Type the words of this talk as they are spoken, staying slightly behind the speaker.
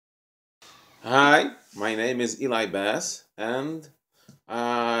Hi, my name is Eli Bass, and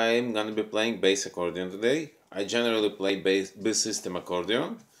I'm gonna be playing bass accordion today. I generally play bass system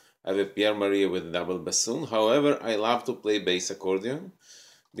accordion. I have a Pierre Marie with double bassoon. However, I love to play bass accordion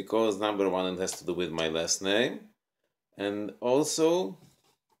because number one, it has to do with my last name, and also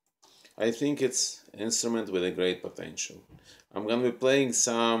I think it's an instrument with a great potential. I'm gonna be playing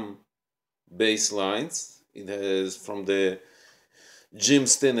some bass lines. It is from the Jim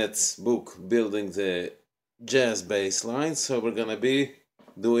Stinnett's book, Building the Jazz Bass Line. So we're gonna be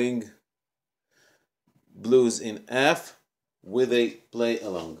doing blues in F with a play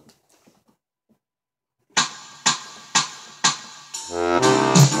along.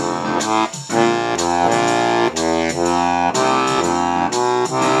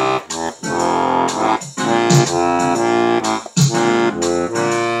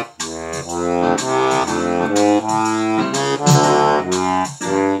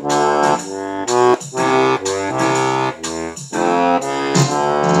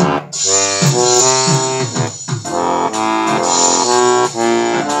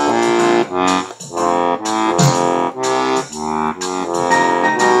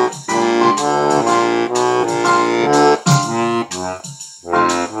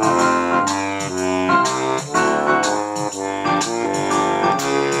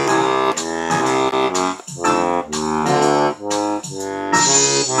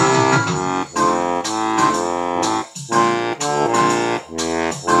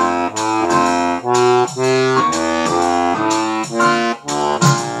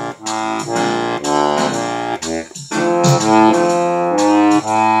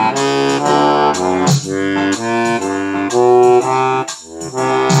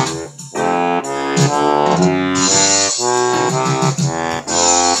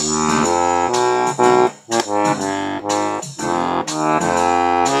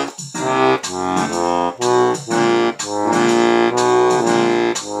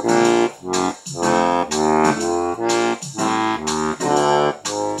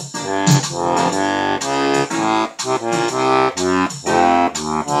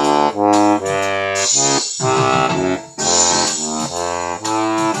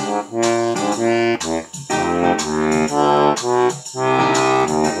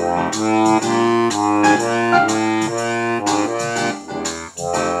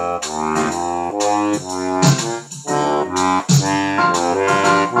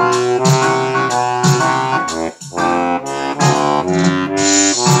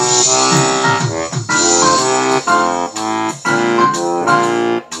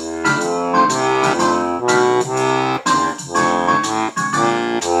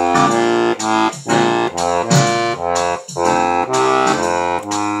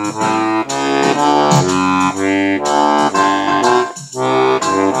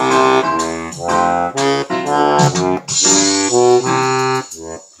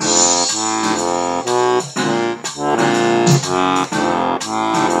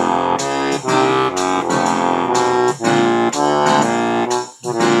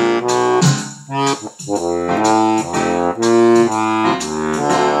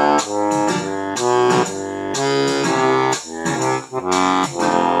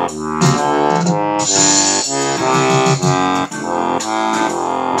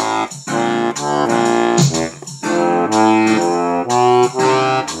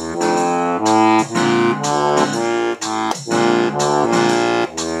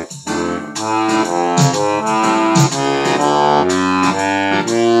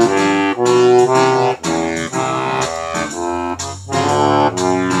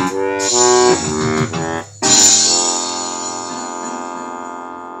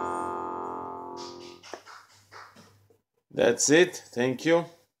 That's it. Thank you.